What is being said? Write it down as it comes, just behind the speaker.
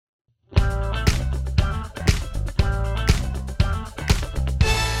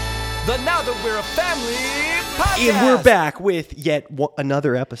the Now That We're a Family podcast. And we're back with yet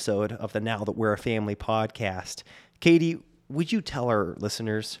another episode of the Now That We're a Family podcast. Katie, would you tell our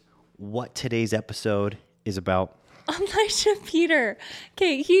listeners what today's episode is about? Elisha Peter.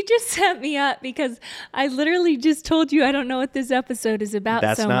 Okay, he just set me up because I literally just told you I don't know what this episode is about.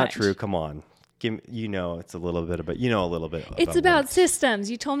 That's so not much. true. Come on. It's a little bit about, a little bit. It's about systems.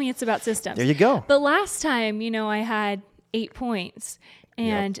 You told me it's about systems. There you go. But last time, I had 8 points.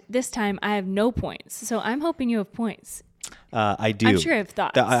 And this time I have no points. So I'm hoping you have points. I do. I'm sure I have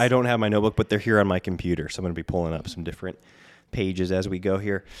thoughts. I don't have my notebook, but they're here on my computer. So I'm going to be pulling up some different pages as we go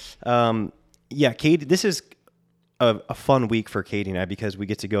here. Katie, this is a fun week for Katie and I because we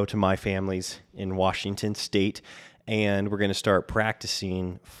get to go to my family's in Washington State. And we're going to start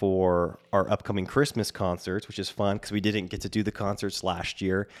practicing for our upcoming Christmas concerts, which is fun because we didn't get to do the concerts last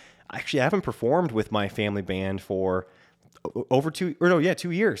year. Actually, I haven't performed with my family band for over 2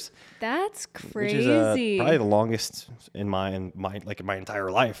 years. That's crazy. Which is probably the longest in my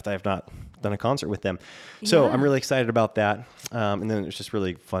entire life that I've not done a concert with them. So I'm really excited about that. And then it's just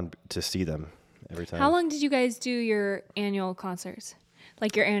really fun to see them every time. How long did you guys do your annual concerts?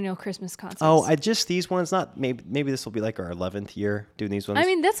 Like your annual Christmas concerts? Oh, these ones, not maybe this will be like our 11th year doing these ones. I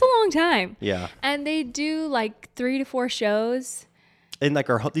mean, that's a long time. Yeah. And they do like 3 to 4 shows. And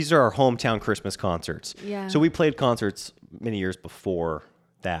these are our hometown Christmas concerts. Yeah. So we played concerts many years before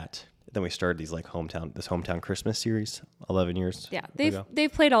that. Then we started this hometown Christmas series 11 years. Yeah. ago.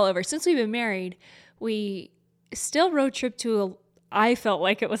 They've played all over. Since we've been married, we still road trip to I felt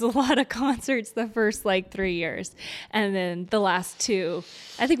like it was a lot of concerts the first 3 years. And then the last 2,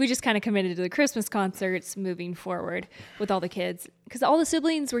 I think we just kind of committed to the Christmas concerts moving forward with all the kids. Because all the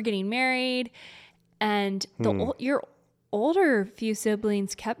siblings were getting married. And your older few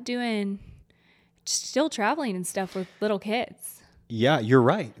siblings kept still traveling and stuff with little kids. Yeah, you're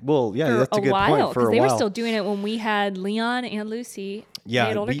right. Well, yeah, that's a good while, point. For a while. Because they were still doing it when we had Leon and Lucy. Yeah, they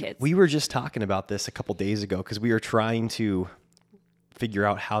had older kids. We were just talking about this a couple days ago because we were trying to figure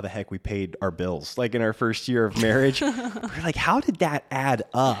out how the heck we paid our bills. Like in our first year of marriage, we were like, how did that add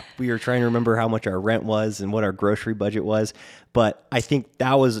up? We were trying to remember how much our rent was and what our grocery budget was. But I think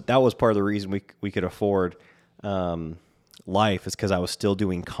that was part of the reason we could afford life is because I was still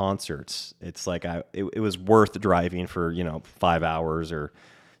doing concerts. It's like it was worth driving for 5 hours or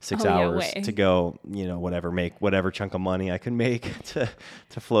 6 hours to go, make whatever chunk of money I could make to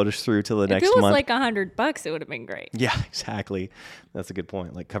float us through till the next month. If it was like $100, it would have been great. Yeah, exactly. That's a good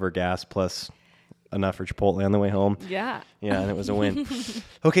point. Like cover gas plus enough for Chipotle on the way home. Yeah. Yeah, and it was a win.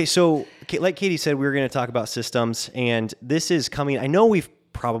 Okay, so like Katie said, we were going to talk about systems, and this is coming. I know we've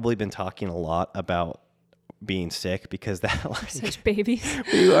probably been talking a lot about being sick because such babies.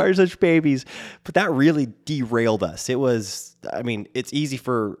 We are such babies, but that really derailed us. It's easy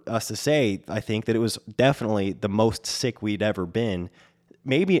for us to say, I think, that it was definitely the most sick we'd ever been,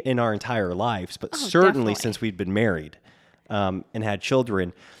 maybe in our entire lives, but certainly since we'd been married and had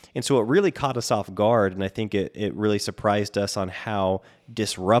children. And so it really caught us off guard, and I think it really surprised us on how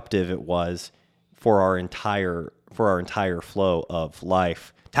disruptive it was for our entire flow of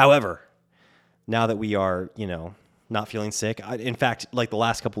life. However, now that we are, not feeling sick, in fact, like the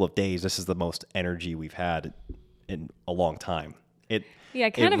last couple of days, this is the most energy we've had in a long time. In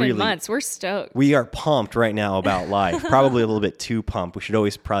months. We're stoked. We are pumped right now about life. Probably a little bit too pumped. We should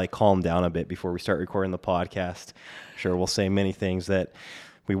always probably calm down a bit before we start recording the podcast. Sure, we'll say many things that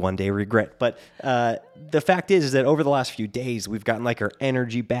we one day regret. But the fact is that over the last few days, we've gotten our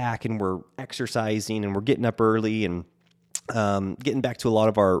energy back, and we're exercising, and we're getting up early, and getting back to a lot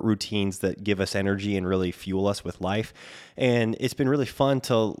of our routines that give us energy and really fuel us with life. And it's been really fun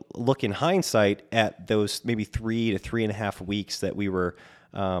to look in hindsight at those maybe 3 to 3.5 weeks that we were,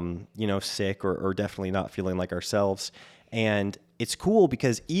 sick or definitely not feeling like ourselves. And it's cool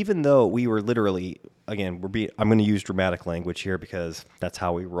because even though we were literally, again, I'm going to use dramatic language here because that's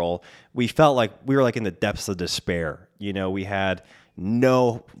how we roll. We felt like we were in the depths of despair. We had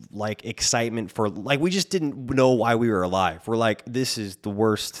no excitement for we just didn't know why we were alive. We're like, this is the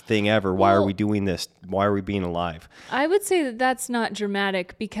worst thing ever. Why are we doing this? Why are we being alive? I would say that that's not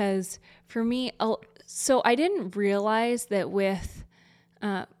dramatic because for me, so I didn't realize that with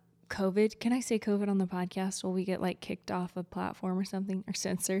COVID, can I say COVID on the podcast? Will we get kicked off a platform or something or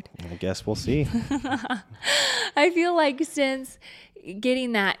censored? I guess we'll see. I feel like since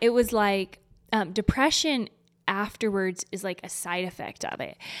getting that, it was depression afterwards is a side effect of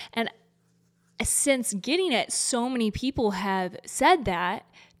it. And since getting it, so many people have said that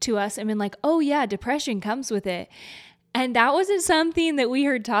to us and been oh yeah, depression comes with it. And that wasn't something that we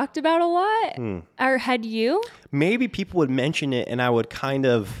heard talked about a lot. Or had you? Maybe people would mention it and I would kind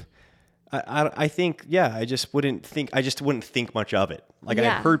of I think, yeah, I just wouldn't think much of it. Like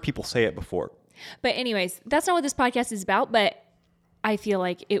Yeah. I've heard people say it before. But anyways, that's not what this podcast is about, but I feel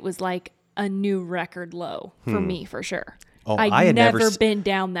like it was like a new record low for me, for sure. Oh, I'd I had never never been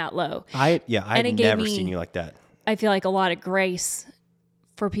down that low. I've And it gave never me- seen you like that. I feel like a lot of grace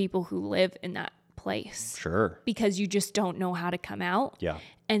for people who live in that place Sure. because you just don't know how to come out. Yeah.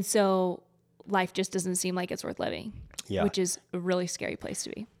 And so life just doesn't seem like it's worth living, Yeah. which is a really scary place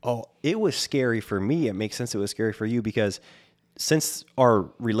to be. Oh, it was scary for me. It makes sense it was scary for you because since our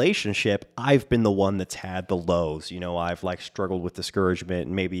relationship, I've been the one that's had the lows. You know, I've like struggled with discouragement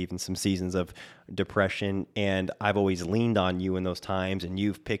and maybe even some seasons of depression. And I've always leaned on you in those times and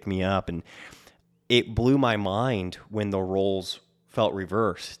you've picked me up. And it blew my mind when the roles felt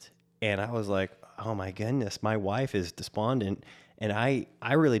reversed. And I was like, oh my goodness, my wife is despondent. And I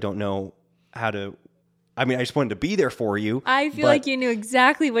really don't know how to, I mean, I just wanted to be there for you. I feel but- like you knew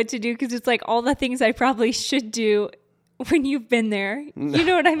exactly what to do because it's like all the things I probably should do when you've been there. You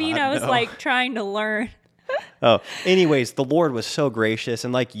know what I mean? I was no. like trying to learn. Oh, anyways, the Lord was so gracious.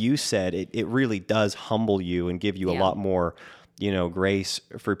 And like you said, it really does humble you and give you a Yeah. lot more, grace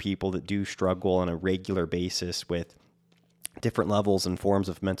for people that do struggle on a regular basis with different levels and forms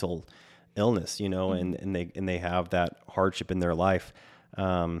of mental illness, and they have that hardship in their life.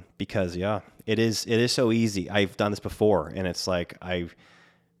 Because it is so easy. I've done this before and it's like, I've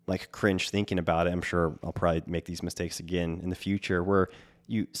like cringe thinking about it. I'm sure I'll probably make these mistakes again in the future where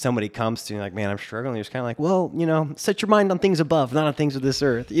somebody comes to you like, man, I'm struggling. You're just kind of like, well, set your mind on things above, not on things of this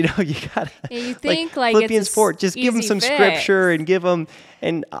earth. You gotta, You think like Philippians it's 4, just give them easy some fix. scripture and give them,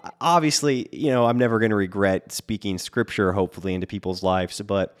 and obviously, I'm never going to regret speaking scripture, hopefully, into people's lives.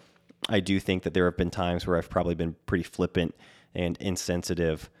 But I do think that there have been times where I've probably been pretty flippant and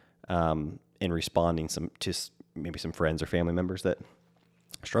insensitive in responding to maybe some friends or family members that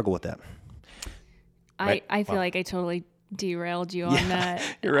struggle with that. Right? I feel Wow. like I totally derailed you on that.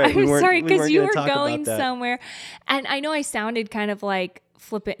 You're right. I'm sorry we because weren't you gonna were talk about going that. somewhere. And I know I sounded kind of like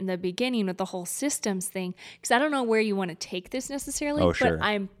flippant in the beginning with the whole systems thing because I don't know where you want to take this necessarily, Oh, sure. but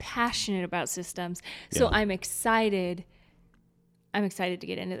I'm passionate about systems. So Yeah. I'm excited to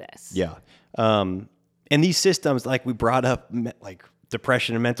get into this. Yeah. And these systems, like we brought up, like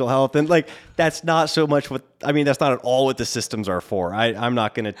depression and mental health, and like that's not so much that's not at all what the systems are for. I'm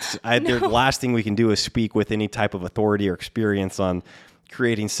not going to, the last thing we can do is speak with any type of authority or experience on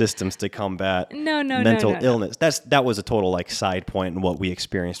creating systems to combat mental illness. That was a total like side point in what we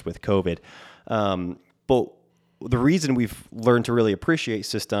experienced with COVID. But the reason we've learned to really appreciate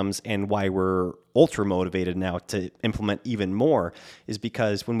systems and why we're ultra motivated now to implement even more is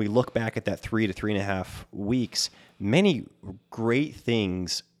because when we look back at that 3 to 3.5 weeks, many great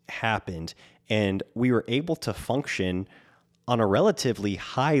things happened and we were able to function on a relatively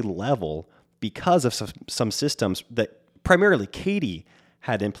high level because of some systems that primarily Katie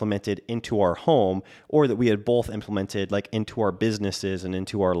had implemented into our home or that we had both implemented like into our businesses and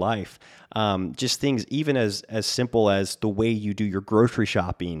into our life. Just things even as simple as the way you do your grocery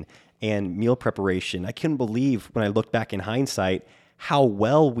shopping and meal preparation. I couldn't believe when I look back in hindsight how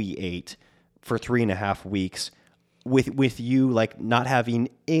well we ate for 3.5 weeks with you like not having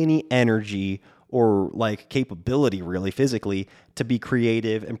any energy or like capability really physically to be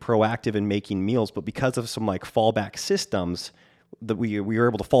creative and proactive in making meals. But because of some like fallback systems, that we were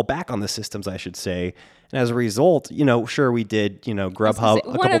able to fall back on the systems, I should say. And as a result, sure, we did, Grubhub a couple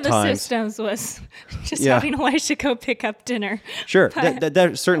times. One of the systems was just having Elisha go pick up dinner. Sure,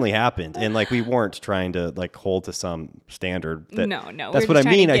 that certainly happened. And like, we weren't trying to like hold to some standard. No. That's we're what just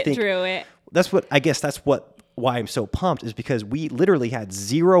I mean. trying to I get think through it. that's why I'm so pumped is because we literally had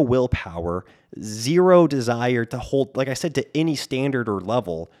zero willpower, zero desire to hold, like I said, to any standard or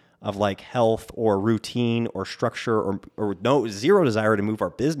level of like health or routine or structure or no zero desire to move our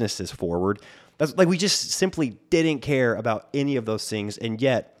businesses forward. That's like we just simply didn't care about any of those things, and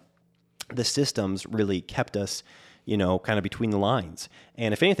yet the systems really kept us, kind of between the lines.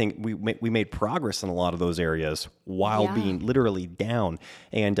 And if anything, we made progress in a lot of those areas while being literally down.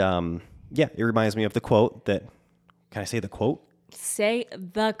 And it reminds me of the quote that. Can I say the quote? Say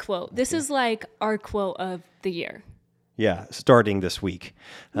the quote. This is like our quote of the year. Yeah, starting this week.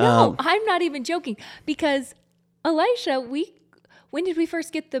 No, I'm not even joking because Elisha, when did we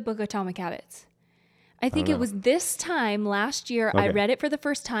first get the book Atomic Habits? I think it was this time last year. Okay. I read it for the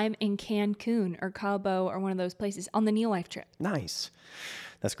first time in Cancun or Cabo or one of those places on the Neo Life trip. Nice.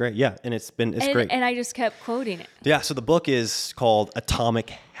 That's great. Yeah, and it's great. And I just kept quoting it. Yeah, so the book is called Atomic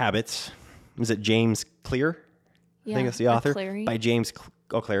Habits. Is it James Clear? I think that's the author. Cleary. By James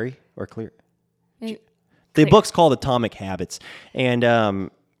Cleary or Clear. Clear. The book's called Atomic Habits, and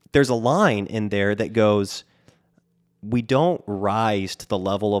there's a line in there that goes, we don't rise to the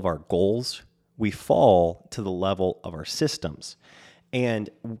level of our goals. We fall to the level of our systems. And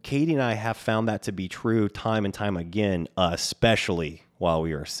Katie and I have found that to be true time and time again, especially while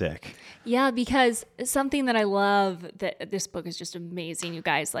we are sick. Yeah, because something that I love, that this book is just amazing, you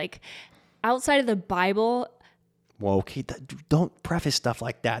guys. Like, outside of the Bible. Whoa, Kate, don't preface stuff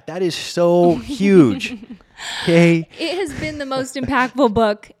like that. That is so huge. Okay. It has been the most impactful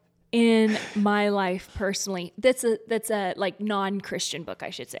book in my life personally. That's a like non-Christian book,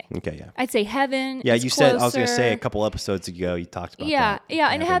 I should say. Okay, yeah. I'd say heaven. Yeah, is you said, I was going to closer. say a couple episodes ago, you talked about Yeah, that. yeah,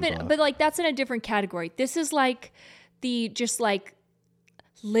 and Heaven's heaven, off. but like that's in a different category. This is like the just like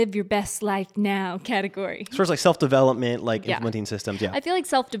live your best life now category. As far as like self-development, like Yeah. implementing systems, yeah. I feel like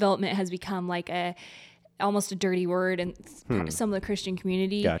self-development has become like almost a dirty word in some of the Christian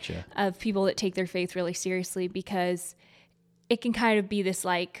community. Gotcha. Of people that take their faith really seriously, because it can kind of be this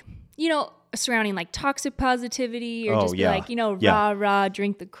like, surrounding like toxic positivity, or just be like, rah,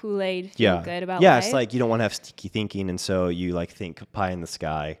 drink the Kool-Aid, feel good about life. It's like you don't want to have sticky thinking, and so you like think pie in the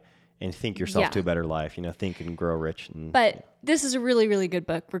sky and think yourself to a better life, think and grow rich. But this is a really, really good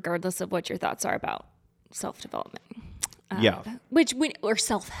book, regardless of what your thoughts are about self-development. Or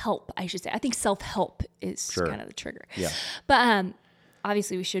self-help, I should say. I think self-help is kind of the trigger. Yeah. But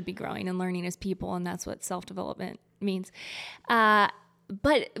obviously we should be growing and learning as people, and that's what self-development means.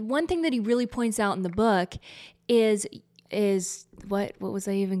 But one thing that he really points out in the book is what was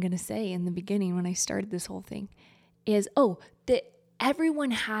I even going to say in the beginning when I started this whole thing? Is that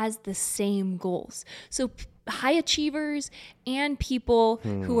everyone has the same goals. So high achievers and people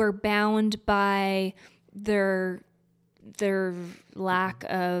who are bound by their lack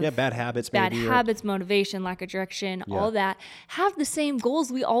of bad habits, motivation, lack of direction, all that, have the same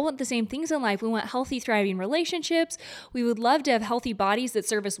goals. We all want the same things in life. We want healthy, thriving relationships. We would love to have healthy bodies that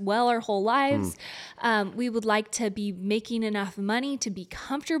serve us well our whole lives. We would like to be making enough money to be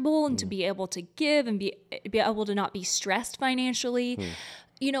comfortable and to be able to give and be able to not be stressed financially.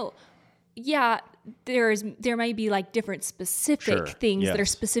 There might be like different specific things that are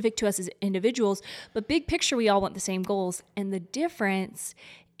specific to us as individuals, but big picture, we all want the same goals. And the difference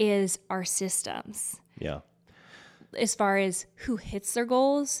is our systems. Yeah. As far as who hits their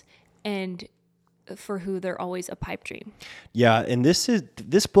goals and for who they're always a pipe dream. Yeah. And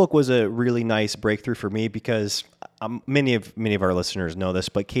this book was a really nice breakthrough for me, because many of our listeners know this,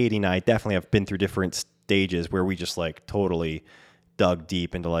 but Katie and I definitely have been through different stages where we just like totally dug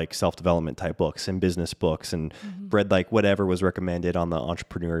deep into like self-development type books and business books, and read like whatever was recommended on the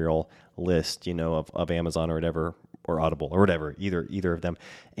entrepreneurial list, of Amazon or whatever, or Audible or whatever, either of them.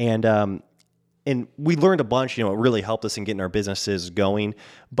 And we learned a bunch, it really helped us in getting our businesses going.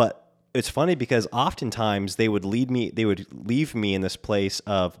 But it's funny because oftentimes they would leave me in this place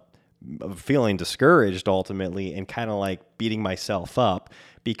of feeling discouraged ultimately, and kind of like beating myself up,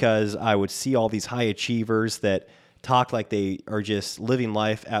 because I would see all these high achievers that talk like they are just living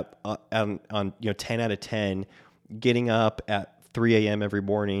life on 10 out of 10, getting up at 3 a.m. every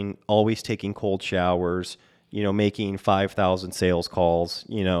morning, always taking cold showers, making 5,000 sales calls,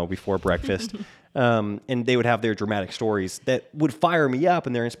 before breakfast. And they would have their dramatic stories that would fire me up,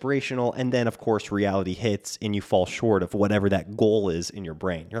 and they're inspirational. And then, of course, reality hits and you fall short of whatever that goal is in your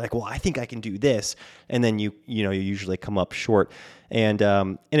brain. You're like, well, I think I can do this. And then you usually come up short. And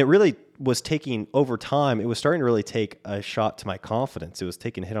it really was taking over time. It was starting to really take a shot to my confidence. It was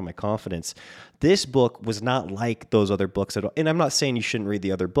taking a hit on my confidence. This book was not like those other books at all. And I'm not saying you shouldn't read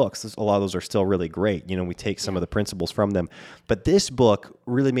the other books. A lot of those are still really great. We take some of the principles from them. But this book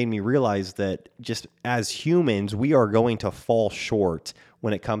really made me realize that just as humans, we are going to fall short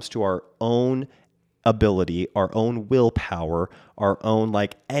when it comes to our own ability, our own willpower, our own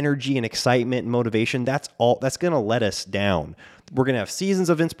like energy and excitement and motivation. That's going to let us down. We're going to have seasons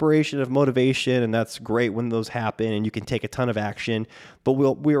of inspiration, of motivation, and that's great when those happen, and you can take a ton of action. But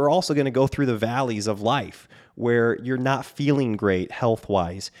we're also going to go through the valleys of life where you're not feeling great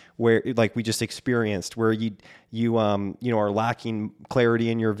health-wise, where like we just experienced, where you are lacking clarity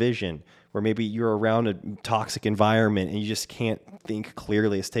in your vision, where maybe you're around a toxic environment and you just can't think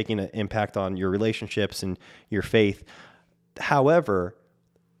clearly. It's taking an impact on your relationships and your faith. However,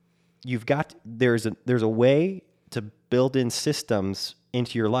 there's a way to build in systems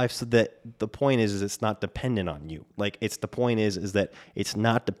into your life so that the point is it's not dependent on you. Like the point is that it's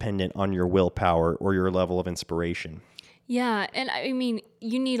not dependent on your willpower or your level of inspiration. Yeah. And I mean,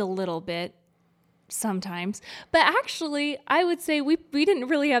 you need a little bit. sometimes. But actually, I would say we didn't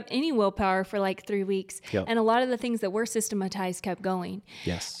really have any willpower for like 3 weeks. Yep. And a lot of the things that were systematized kept going.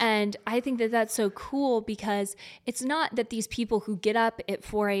 Yes. And I think that that's so cool because it's not that these people who get up at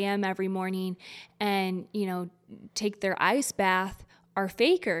 4 a.m. every morning and, take their ice bath are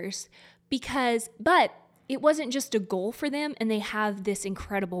fakers but it wasn't just a goal for them, and they have this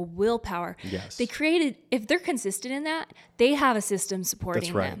incredible willpower. Yes. They created, if they're consistent in that, they have a system supporting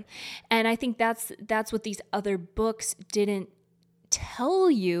That's right. them. And I think that's what these other books didn't tell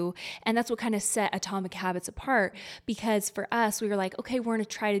you, and that's what kind of set Atomic Habits apart, because for us, we were like, okay, we're going to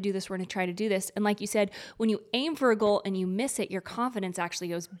try to do this. And like you said, when you aim for a goal and you miss it, your confidence actually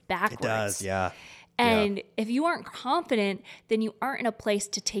goes backwards. It does, yeah. And if you aren't confident, then you aren't in a place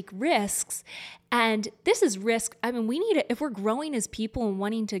to take risks. And this is risk. I mean, we need to, if we're growing as people and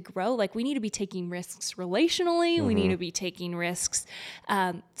wanting to grow, like we need to be taking risks relationally. We need to be taking risks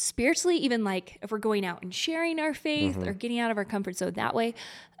spiritually, even like if we're going out and sharing our faith or getting out of our comfort zone that way.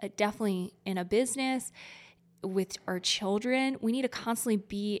 Definitely in a business with our children, we need to constantly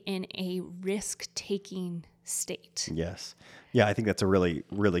be in a risk-taking state. Yes. Yeah, I think that's a really,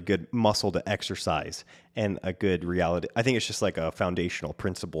 really good muscle to exercise and a good reality. I think it's just like a foundational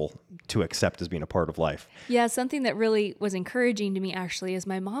principle to accept as being a part of life. Yeah, something that really was encouraging to me actually is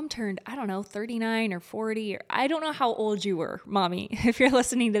my mom turned, 39 or 40, or I don't know how old you were, Mommy, if you're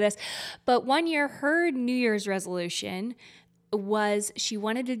listening to this. But one year, her New Year's resolution was she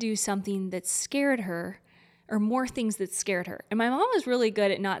wanted to do something that scared her, or more things that scared her. And my mom was really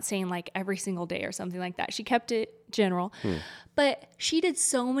good at not saying like every single day or something like that. She kept it general. But she did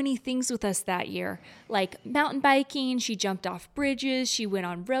so many things with us that year, like mountain biking. She jumped off bridges. She went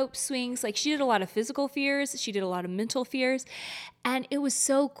on rope swings. Like she did a lot of physical fears. She did a lot of mental fears. And it was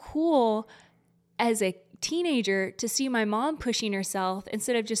so cool as a teenager to see my mom pushing herself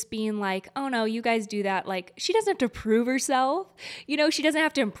instead of just being like, oh no, you guys do that. Like she doesn't have to prove herself. She doesn't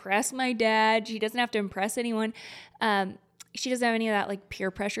have to impress my dad. She doesn't have to impress anyone. She doesn't have any of that like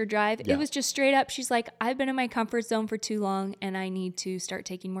peer pressure drive. Yeah. It was just straight up. She's like, I've been in my comfort zone for too long and I need to start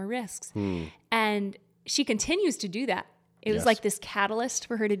taking more risks. And she continues to do that. It was like this catalyst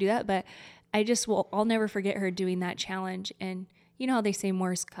for her to do that. But I'll never forget her doing that challenge. And you know how they say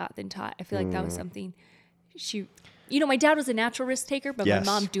more is caught than taught. I feel like that was something my dad was a natural risk taker, but Yes.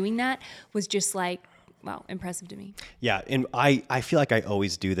 my mom doing that was just like, wow, impressive to me. Yeah, and I feel like I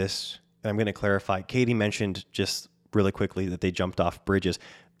always do this. And I'm going to clarify. Katie mentioned just really quickly that they jumped off bridges.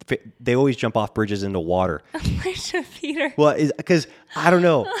 They always jump off bridges into water. Elijah Peter. Well, because I don't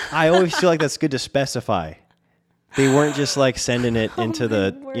know. I always feel like that's good to specify. They weren't just like sending it into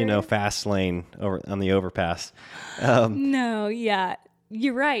the word. fast lane over on the overpass. No, yeah,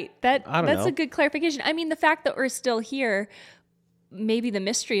 you're right. I don't That's know. a good clarification. I mean, the fact that we're still here, maybe the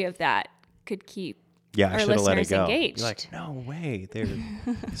mystery of that could keep Yeah, I our should have let it listeners go. engaged. You're like, no way, they're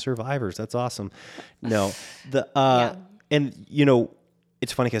survivors. That's awesome. No, and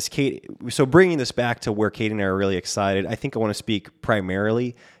it's funny because Kate. So bringing this back to where Kate and I are really excited. I think I want to speak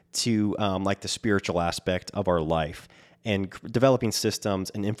primarily to like the spiritual aspect of our life and developing systems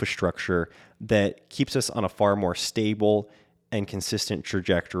and infrastructure that keeps us on a far more stable and consistent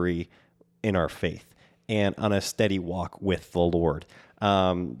trajectory in our faith and on a steady walk with the Lord.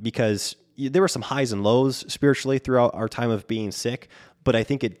 Because there were some highs and lows spiritually throughout our time of being sick, but I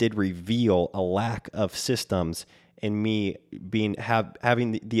think it did reveal a lack of systems in me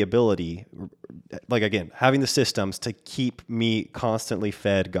having the ability, like again, having the systems to keep me constantly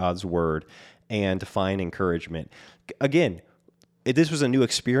fed God's word and to find encouragement. Again, this was a new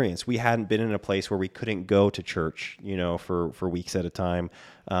experience. We hadn't been in a place where we couldn't go to church, for weeks at a time,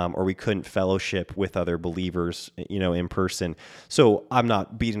 or we couldn't fellowship with other believers, in person. So I'm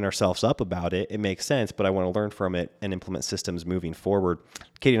not beating ourselves up about it. It makes sense, but I want to learn from it and implement systems moving forward.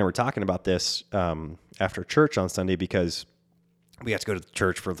 Katie and I were talking about this after church on Sunday because we got to go to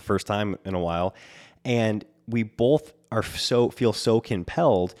church for the first time in a while, and we both feel so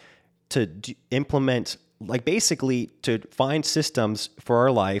compelled to implement. Like basically to find systems for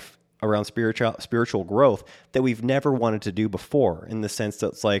our life around spiritual growth that we've never wanted to do before, in the sense that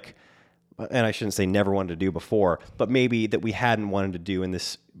it's like, and I shouldn't say never wanted to do before, but maybe that we hadn't wanted to do in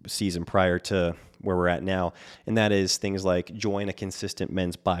this season prior to where we're at now. And that is things like join a consistent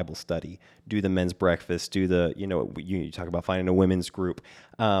men's Bible study, do the men's breakfast, do the, you talk about finding a women's group,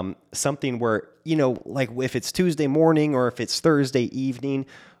 something where, like if it's Tuesday morning or if it's Thursday evening,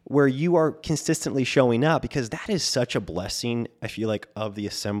 where you are consistently showing up, because that is such a blessing, I feel like, of the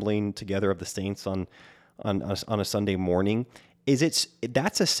assembling together of the saints on a Sunday morning.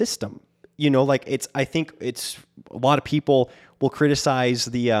 That's a system, I think it's a lot of people will criticize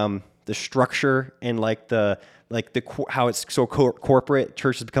the the structure and how it's so corporate.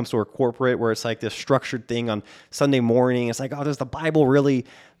 Church has become so corporate, where it's like this structured thing on Sunday morning. It's like, oh, does the Bible really,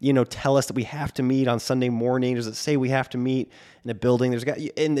 tell us that we have to meet on Sunday morning? Does it say we have to meet in a building?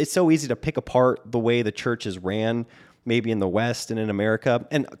 And it's so easy to pick apart the way the church is ran, maybe in the West and in America.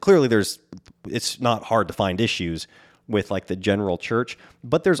 And clearly it's not hard to find issues with like the general church,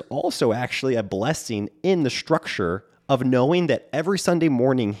 but there's also actually a blessing in the structure of knowing that every Sunday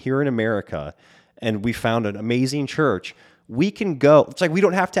morning here in America, and we found an amazing church, we can go. It's like we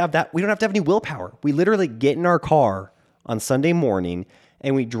don't have to have that. We don't have to have any willpower. We literally get in our car on Sunday morning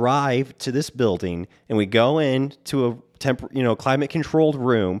and we drive to this building and we go into a climate controlled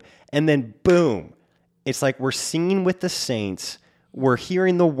room, and then boom, it's like we're singing with the saints. We're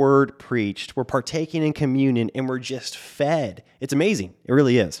hearing the word preached. We're partaking in communion, and we're just fed. It's amazing. It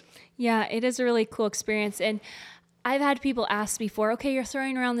really is. Yeah, it is a really cool experience. And I've had people ask before, okay, you're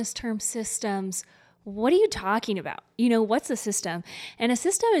throwing around this term systems. What are you talking about? What's a system? And a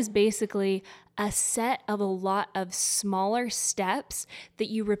system is basically a set of a lot of smaller steps that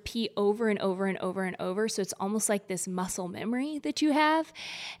you repeat over and over and over and over. So it's almost like this muscle memory that you have.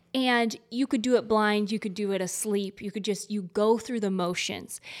 And you could do it blind. You could do it asleep. You go through the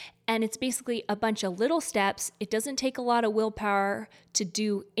motions. And it's basically a bunch of little steps. It doesn't take a lot of willpower to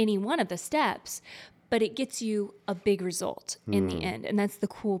do any one of the steps, but it gets you a big result in the end. And that's the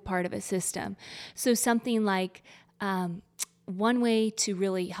cool part of a system. So something like one way to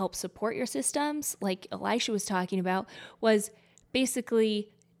really help support your systems, like Elisha was talking about, was basically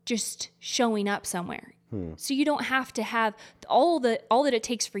just showing up somewhere. So you don't have to have all that it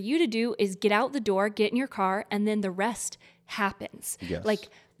takes for you to do is get out the door, get in your car, and then the rest happens. Yes. Like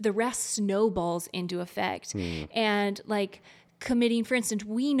the rest snowballs into effect. And like committing, for instance,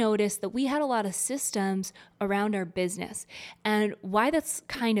 we noticed that we had a lot of systems around our business. And why that's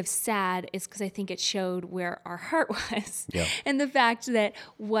kind of sad is because I think it showed where our heart was. Yeah. And the fact that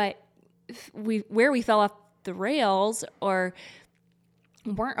where we fell off the rails or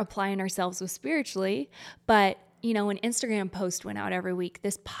weren't applying ourselves with spiritually, but an Instagram post went out every week.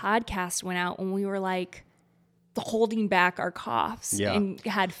 This podcast went out when we were like holding back our coughs and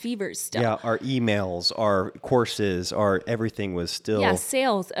had fevers still. Yeah, our emails, our courses, everything was still. Yeah,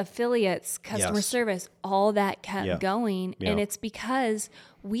 sales, affiliates, customer service, all that kept going. Yeah. And it's because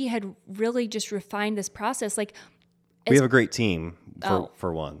we had really just refined this process. Like we have a great team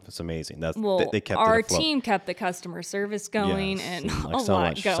for one. It's amazing. They kept our it afloat. team kept the customer service going and a lot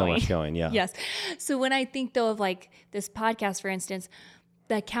going. So much going, yeah. Yes. So when I think though of like this podcast, for instance,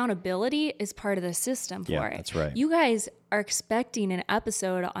 the accountability is part of the system for it. That's right. You guys are expecting an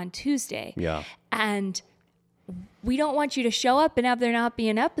episode on Tuesday. Yeah. And we don't want you to show up and have there not be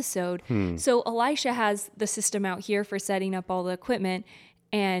an episode. So Elisha has the system out here for setting up all the equipment,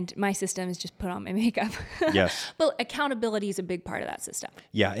 and my system is just put on my makeup. Yes. But accountability is a big part of that system.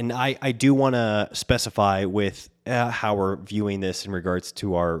 Yeah, and I do want to specify with how we're viewing this in regards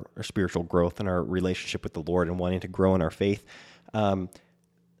to our spiritual growth and our relationship with the Lord and wanting to grow in our faith.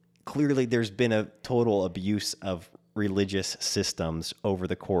 Clearly, there's been a total abuse of religious systems over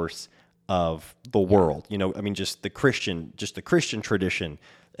the course of the world. Just the Christian tradition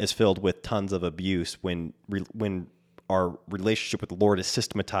is filled with tons of abuse when our relationship with the Lord is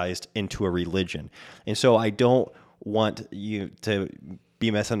systematized into a religion. And so I don't want you to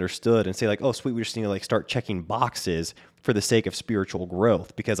be misunderstood and say like, oh, sweet, we just need to like start checking boxes for the sake of spiritual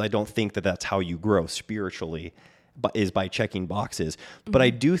growth, because I don't think that that's how you grow spiritually, but is by checking boxes. Mm-hmm. But I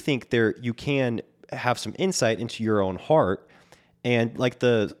do think you can have some insight into your own heart. And like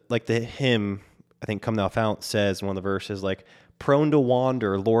the hymn, I think Come Thou Fount says in one of the verses, like, prone to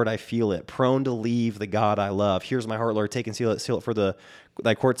wander, Lord, I feel it. Prone to leave the God I love. Here's my heart, Lord, take and seal it for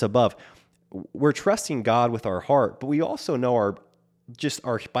thy courts above. We're trusting God with our heart, but we also know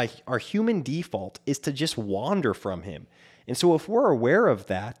our human default is to just wander from him. And so if we're aware of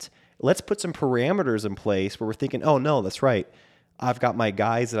that, let's put some parameters in place where we're thinking, oh no, that's right. I've got my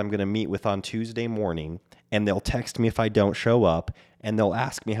guys that I'm going to meet with on Tuesday morning, and they'll text me if I don't show up, and they'll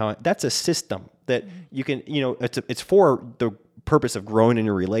ask me how. That's a system that you can, it's for the purpose of growing in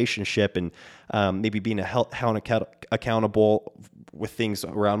your relationship and maybe being accountable with things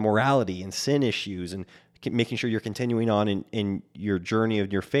around morality and sin issues and making sure you're continuing on in your journey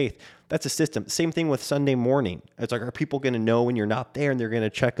of your faith. That's a system. Same thing with Sunday morning. It's like, are people going to know when you're not there and they're going to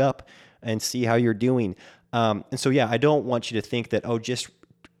check up and see how you're doing? And so, yeah, I don't want you to think that, just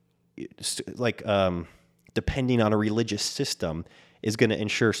like depending on a religious system is going to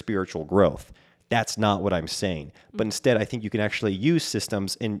ensure spiritual growth. that's not what I'm saying. But instead, I think you can actually use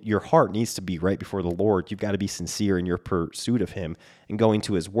systems, and your heart needs to be right before the Lord. You've got to be sincere in your pursuit of him and going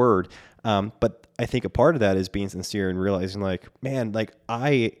to his word. But I think a part of that is being sincere and realizing like, man, like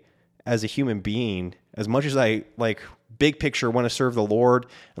I, as a human being, as much as I like big picture want to serve the Lord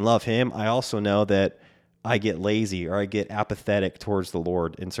and love him, I also know that I get lazy or I get apathetic towards the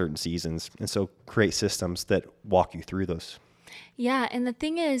Lord in certain seasons. And so create systems that walk you through those. Yeah, and the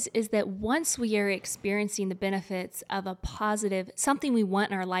thing is that once we are experiencing the benefits of a positive, something we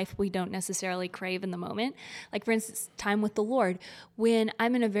want in our life we don't necessarily crave in the moment, like for instance, time with the Lord, when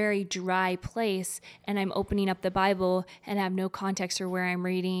I'm in a very dry place and I'm opening up the Bible and I have no context for where I'm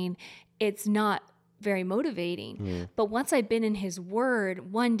reading, it's not very motivating. But once I've been in his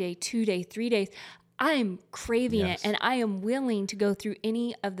word 1 day, 2 days, 3 days, I'm craving it, and I am willing to go through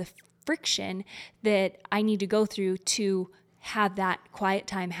any of the friction that I need to go through to have that quiet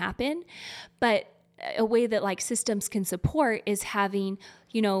time happen. But a way that like systems can support is having,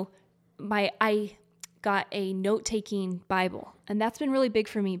 I got a note-taking Bible, and that's been really big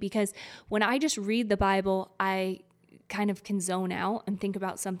for me because when I just read the Bible, I kind of can zone out and think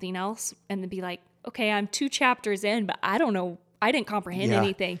about something else and then be like, okay, I'm 2 chapters in, but I don't know, I didn't comprehend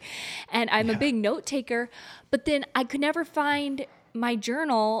anything. And I'm a big note taker, but then I could never find my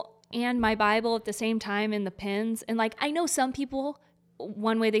journal and my Bible at the same time in the pens. And like, I know some people,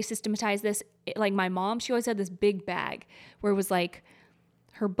 one way they systematize this, like my mom, she always had this big bag where it was like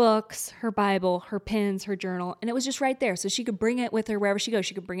her books, her Bible, her pens, her journal, and it was just right there. So she could bring it with her wherever she goes.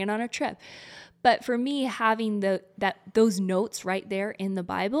 She could bring it on a trip. But for me, having those notes right there in the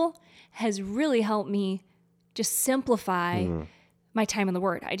Bible has really helped me just simplify my time in the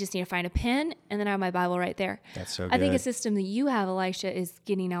Word. I just need to find a pen, and then I have my Bible right there. That's so good. I think a system that you have, Elisha, is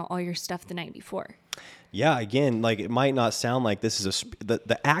getting out all your stuff the night before. Yeah, again, like it might not sound like this is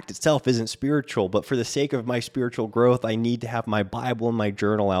the act itself isn't spiritual, but for the sake of my spiritual growth, I need to have my Bible and my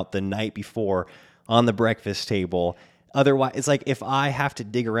journal out the night before on the breakfast table. Otherwise, it's like if I have to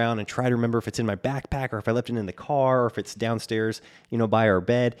dig around and try to remember if it's in my backpack or if I left it in the car or if it's downstairs, by our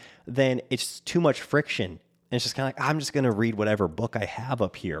bed, then it's too much friction. And it's just kind of like, I'm just going to read whatever book I have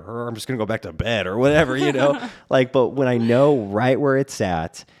up here, or I'm just going to go back to bed or whatever, but when I know right where it's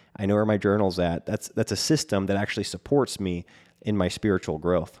at, I know where my journal's at. That's a system that actually supports me in my spiritual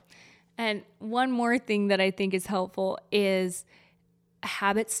growth. And one more thing that I think is helpful is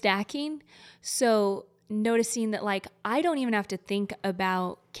habit stacking. So noticing that like, I don't even have to think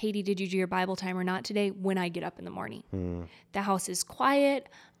about, Katie, did you do your Bible time or not today when I get up in the morning? The house is quiet.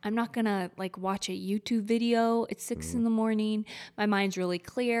 I'm not going to like watch a YouTube video. It's 6 in the morning. My mind's really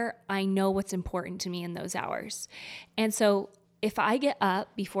clear. I know what's important to me in those hours. And so if I get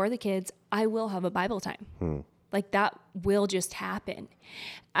up before the kids, I will have a Bible time. Like that will just happen.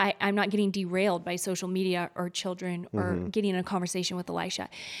 I'm not getting derailed by social media or children or getting in a conversation with Elisha.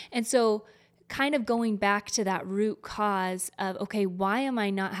 And so kind of going back to that root cause of, okay, why am I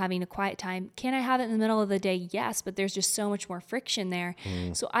not having a quiet time? Can I have it in the middle of the day? Yes, but there's just so much more friction there.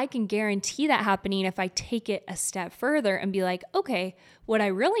 So I can guarantee that happening if I take it a step further and be like, okay, what I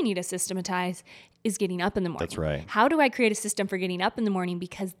really need to systematize is getting up in the morning. That's right. How do I create a system for getting up in the morning?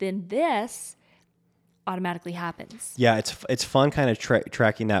 Because then this automatically happens. Yeah, it's fun kind of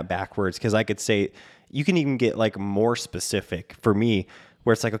tracking that backwards, because I could say you can even get like more specific for me,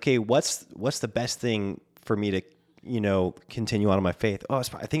 where it's like, okay, what's the best thing for me to, continue on in my faith? I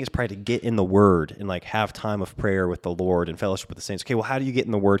think it's probably to get in the Word and like have time of prayer with the Lord and fellowship with the saints. Okay, well, how do you get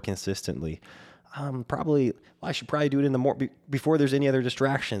in the Word consistently? I should probably do it in the morning before there's any other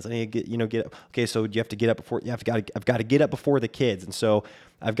distractions. I need to get up. Okay, so you have to get up before. I've got to get up before the kids, and so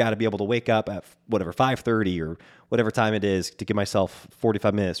I've got to be able to wake up at 5:30 or whatever time it is to give myself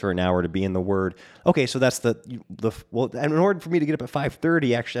 45 minutes or an hour to be in the Word. Okay, so that's well. And in order for me to get up at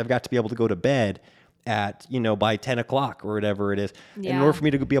 5:30, actually, I've got to be able to go to bed at by 10 o'clock or whatever it is. Yeah. And in order for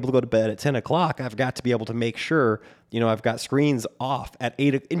me to be able to go to bed at 10 o'clock, I've got to be able to make sure I've got screens off at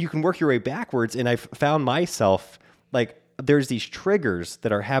 8, and you can work your way backwards. And I've found myself like there's these triggers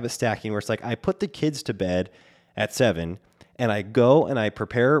that are habit stacking where it's like I put the kids to bed at 7 and I go and I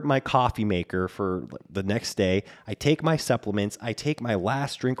prepare my coffee maker for the next day. I take my supplements. I take my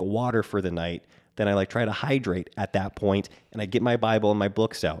last drink of water for the night. Then I try to hydrate at that point, and I get my Bible and my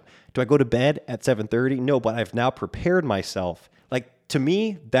books out. Do I go to bed at 7:30? No, but I've now prepared myself. Like, to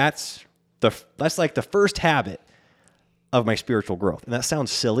me, that's like the first habit of my spiritual growth. And that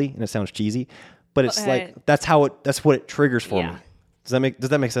sounds silly and it sounds cheesy, but it's that's what it triggers for me. Does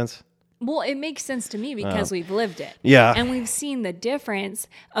that make sense? Well, it makes sense to me because we've lived it. Yeah. And we've seen the difference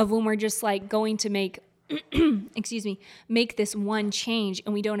of when we're just like going to make excuse me, make this one change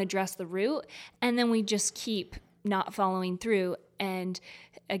and we don't address the root, and then we just keep not following through. And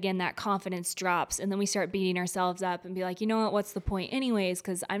again, that confidence drops, and then we start beating ourselves up and be like, you know what, what's the point anyways?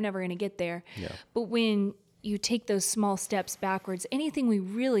 Because I'm never going to get there. Yeah. But when you take those small steps backwards, anything we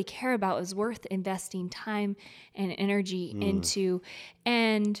really care about is worth investing time and energy into,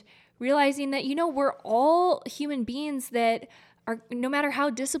 and realizing that, we're all human beings that are, no matter how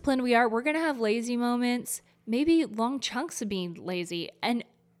disciplined we are, we're going to have lazy moments, maybe long chunks of being lazy. And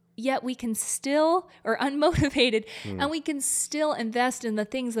yet we can still, or unmotivated, and we can still invest in the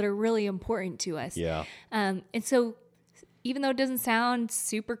things that are really important to us. Yeah. And so even though it doesn't sound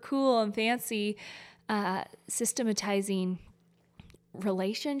super cool and fancy, systematizing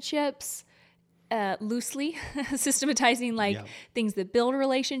relationships loosely, systematizing things that build a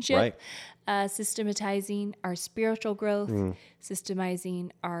relationship, systematizing our spiritual growth,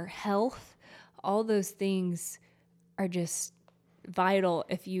 systematizing our health, all those things are just vital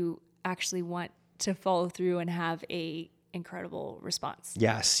if you actually want to follow through and have a incredible response.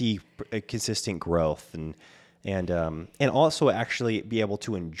 Yeah, see a consistent growth and also actually be able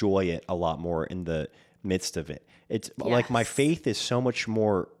to enjoy it a lot more in the midst of it. It's like my faith is so much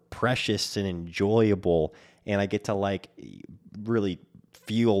more precious and enjoyable, and I get to really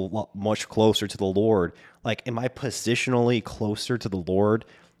feel much closer to the Lord. Like, am I positionally closer to the Lord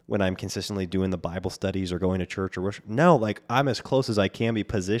when I'm consistently doing the Bible studies or going to church or worship? No, I'm as close as I can be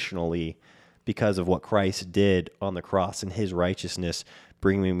positionally because of what Christ did on the cross and his righteousness,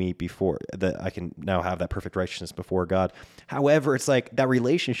 bringing me before that I can now have that perfect righteousness before God. However, it's that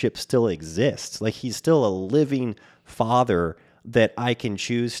relationship still exists. He's still a living Father that I can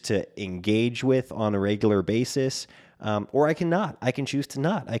choose to engage with on a regular basis, or I cannot. I can choose to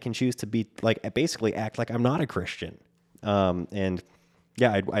not. I can choose to be basically act like I'm not a Christian. And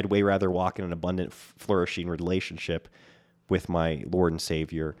yeah, I'd way rather walk in an abundant, flourishing relationship with my Lord and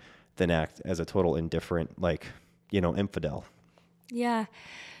Savior than act as a total indifferent, infidel. Yeah.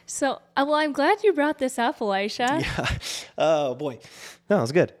 So, well, I'm glad you brought this up, Elisha. Yeah. Oh, boy. No, that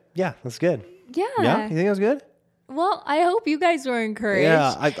was good. Yeah, that's good. Yeah. Yeah? You think that was good? Well, I hope you guys were encouraged.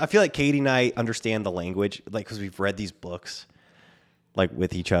 Yeah, I feel like Katie and I understand the language, because we've read these books,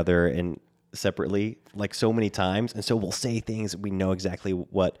 with each other and separately, so many times. And so we'll say things, we know exactly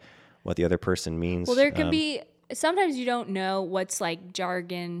what the other person means. Well, there can be, sometimes you don't know what's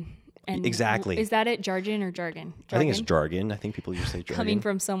jargon. And exactly. Is that it? Jargon or jargon? I think it's jargon. I think people usually say jargon. Coming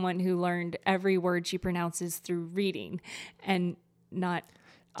from someone who learned every word she pronounces through reading and not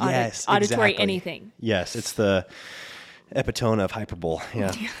auditory anything. Yes, it's the epitome of hyperbole.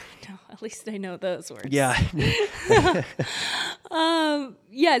 Yeah. No, at least I know those words. Yeah.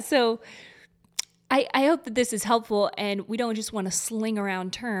 Yeah, so I hope that this is helpful and we don't just want to sling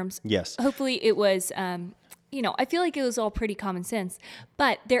around terms. Yes. Hopefully it was, I feel like it was all pretty common sense,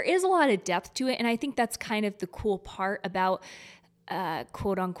 but there is a lot of depth to it. And I think that's kind of the cool part about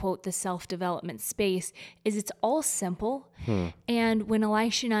quote unquote, the self-development space is it's all simple. And when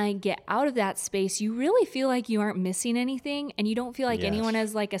Elisha and I get out of that space, you really feel like you aren't missing anything and you don't feel like anyone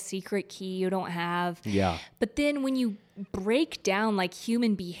has a secret key you don't have. Yeah. But then when you break down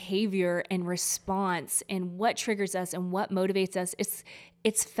human behavior and response and what triggers us and what motivates us,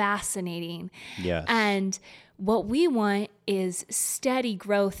 it's fascinating. Yes. And what we want is steady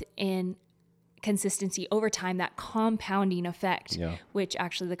growth in consistency over time, that compounding effect, which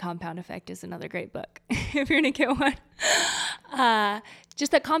actually the Compound Effect is another great book if you're going to get one.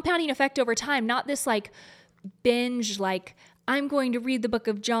 Just that compounding effect over time, not this binge, I'm going to read the book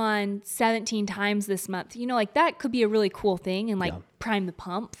of John 17 times this month. That could be a really cool thing and prime the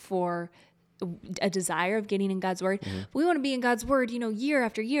pump for a desire of getting in God's word. We want to be in God's word, year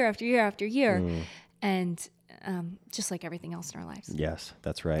after year after year after year. And just like everything else in our lives. Yes,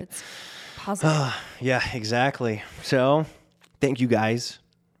 that's right. It's positive. Yeah, exactly. So thank you guys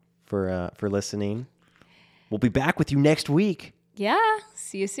for listening. We'll be back with you next week. Yeah.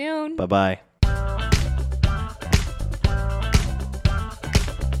 See you soon. Bye-bye.